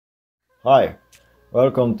Hi,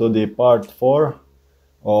 welcome to the part 4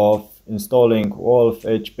 of installing Wolf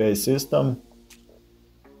HPA system.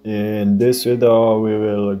 In this video we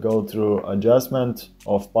will go through adjustment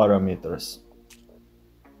of parameters.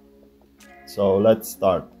 So let's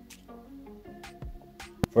start.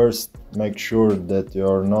 First, make sure that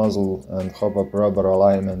your nozzle and hop-up rubber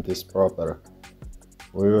alignment is proper.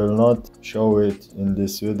 We will not show it in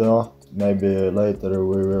this video, maybe later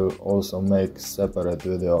we will also make separate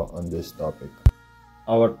video on this topic.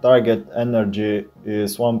 Our target energy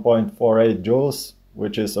is 1.48 joules,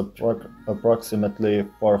 which is approximately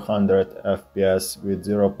 400 FPS with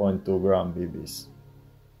 0.2 gram BBs.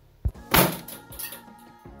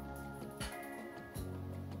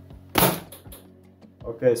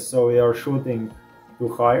 Okay, so we are shooting too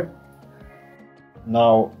high.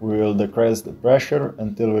 Now we will decrease the pressure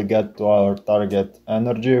until we get to our target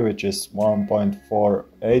energy, which is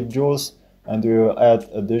 1.48 joules, and we will add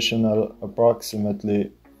additional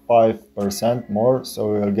approximately 5% more,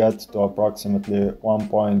 so we will get to approximately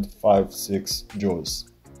 1.56 joules.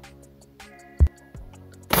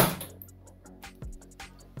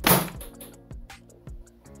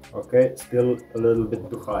 Okay, still a little bit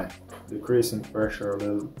too high. Decreasing pressure a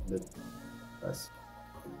little bit less.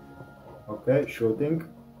 Okay, shooting.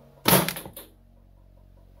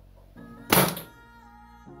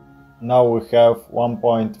 Now we have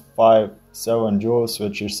 1.57 joules,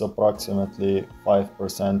 which is approximately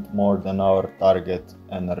 5% more than our target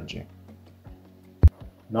energy.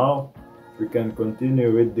 Now we can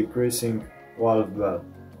continue with decreasing valve dwell.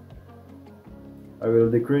 I will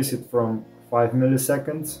decrease it from 5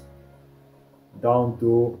 milliseconds down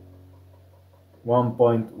to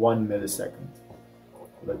 1.1 millisecond.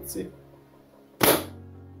 Let's see.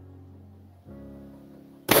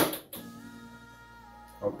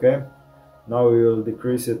 Okay, now we will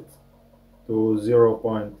decrease it to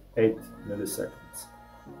 0.8 milliseconds.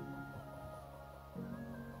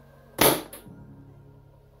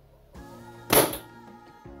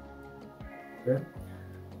 Okay,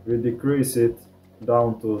 we decrease it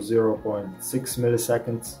down to 0.6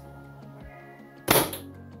 milliseconds.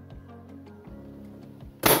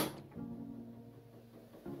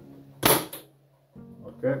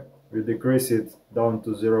 Okay, we decrease it down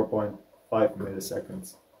to 0.5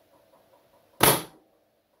 milliseconds.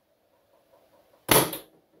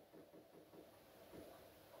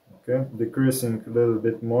 Okay, decreasing a little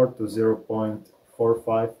bit more to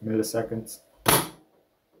 0.45 milliseconds.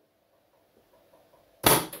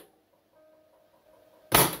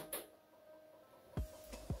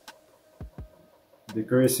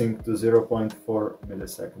 Decreasing to 0.4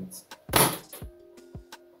 milliseconds.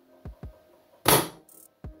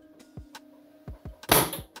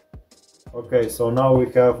 Okay, so now we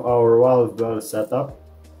have our valve dwell set up.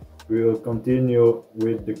 We will continue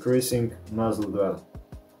with decreasing nozzle dwell.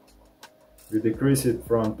 We decrease it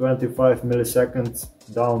from 25 milliseconds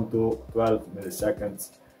down to 12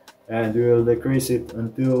 milliseconds, and we will decrease it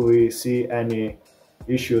until we see any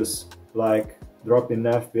issues like drop in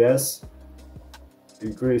FPS,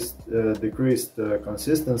 decreased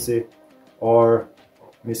consistency, or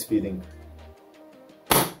misfeeding.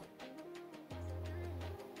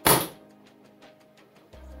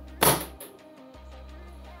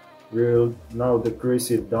 We will now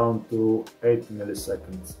decrease it down to 8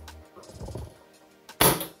 milliseconds.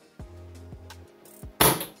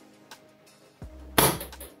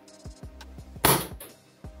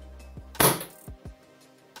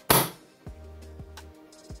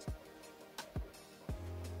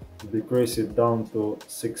 Decrease it down to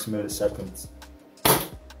 6 milliseconds.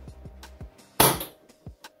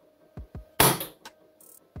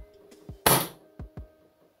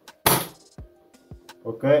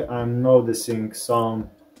 Okay, I'm noticing some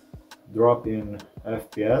drop in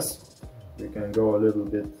FPS. We can go a little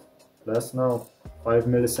bit less now, 5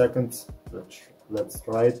 milliseconds. Let's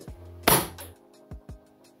try it.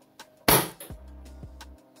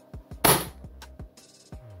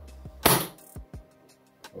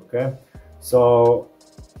 Okay, so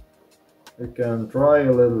we can try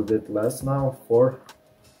a little bit less now, 4.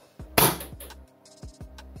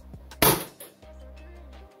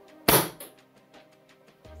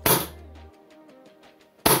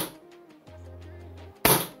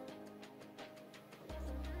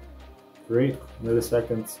 Three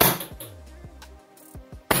milliseconds.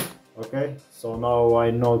 Okay, so now I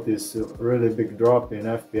notice a really big drop in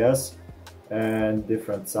FPS and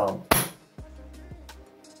different sound,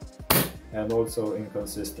 and also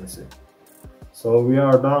inconsistency. So we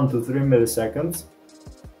are down to 3 milliseconds,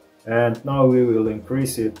 and now we will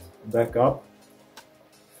increase it back up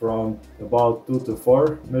from about 2 to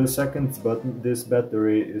 4 milliseconds, but this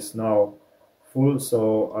battery is now full,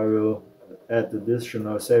 so I will add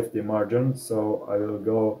additional safety margin, so I will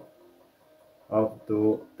go up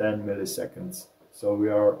to 10 milliseconds, so we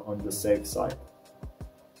are on the safe side.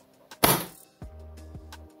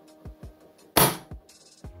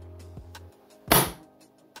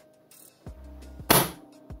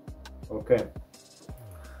 Okay,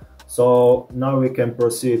 so now we can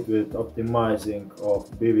proceed with optimizing of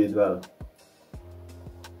BB dwell.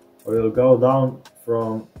 I will go down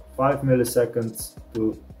from 5 milliseconds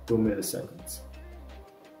to 2 milliseconds.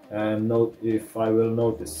 And note, if I will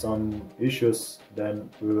notice some issues, then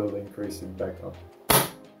we will increase it back up.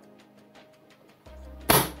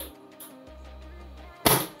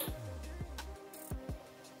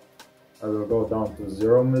 I will go down to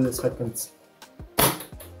 0 milliseconds.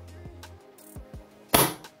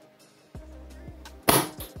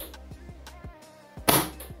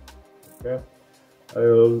 Okay.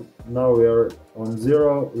 Now we are on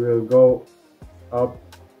 0, we will go up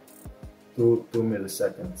to 2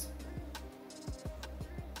 milliseconds.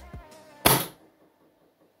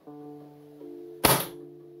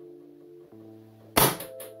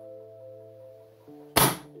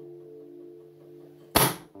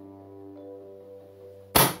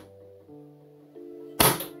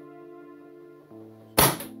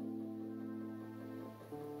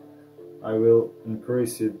 I will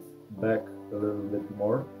increase it back a little bit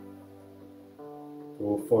more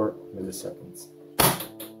to 4 milliseconds.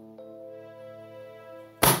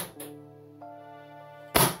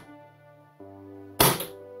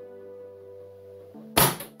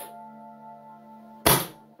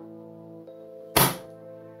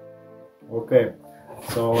 Okay,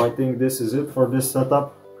 so I think this is it for this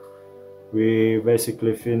setup. We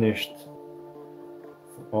basically finished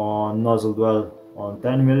on nozzle dwell on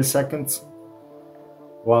 10 milliseconds,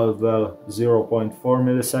 valve dwell 0.4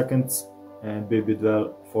 milliseconds, and BB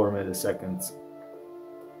dwell 4 milliseconds.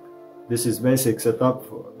 This is basic setup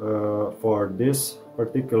for this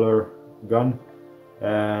particular gun,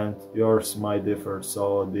 and yours might differ,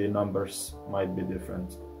 so the numbers might be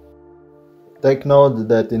different. Take note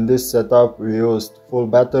that in this setup we used full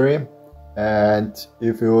battery, and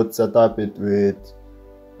if you would set up it with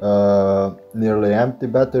nearly empty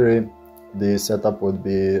battery, the setup would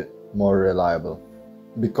be more reliable,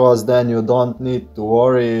 because then you don't need to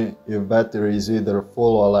worry if battery is either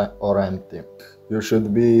full or empty. You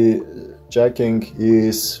should be checking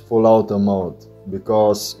is full auto mode,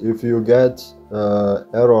 because if you get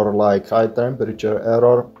error like high temperature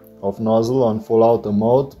error of nozzle on full auto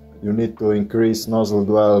mode, you need to increase nozzle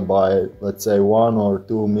dwell by, let's say, 1 or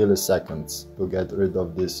 2 milliseconds to get rid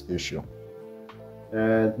of this issue.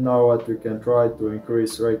 And now what we can try to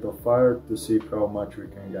increase rate of fire to see how much we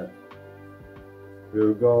can get.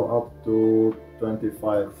 We'll go up to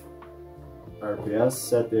 25 RPS,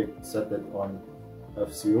 set it on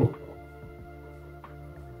FCU.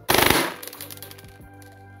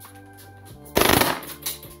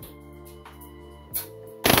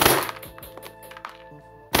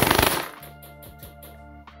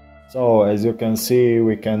 So as you can see,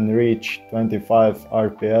 we can reach 25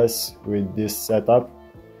 RPS with this setup.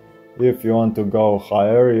 If you want to go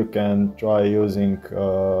higher, you can try using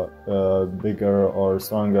a bigger or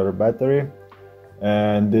stronger battery,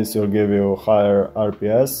 and this will give you higher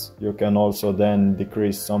RPS. You can also then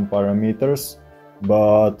decrease some parameters,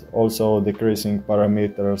 but also decreasing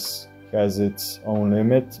parameters has its own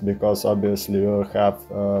limit, because obviously you'll have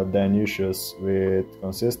then issues with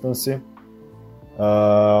consistency.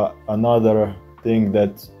 Another thing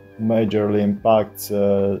that majorly impacts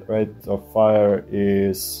rate of fire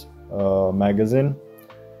is magazine,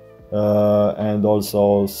 and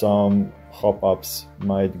also some hop-ups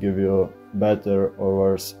might give you better or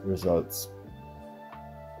worse results.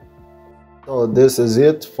 So this is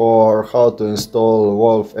it for how to install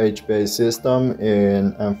Wolf HPA system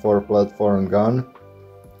in M4 platform gun,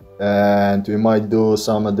 and we might do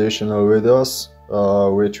some additional videos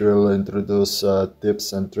which will introduce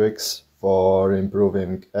tips and tricks for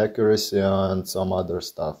improving accuracy and some other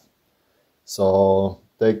stuff. So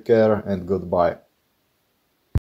take care and goodbye.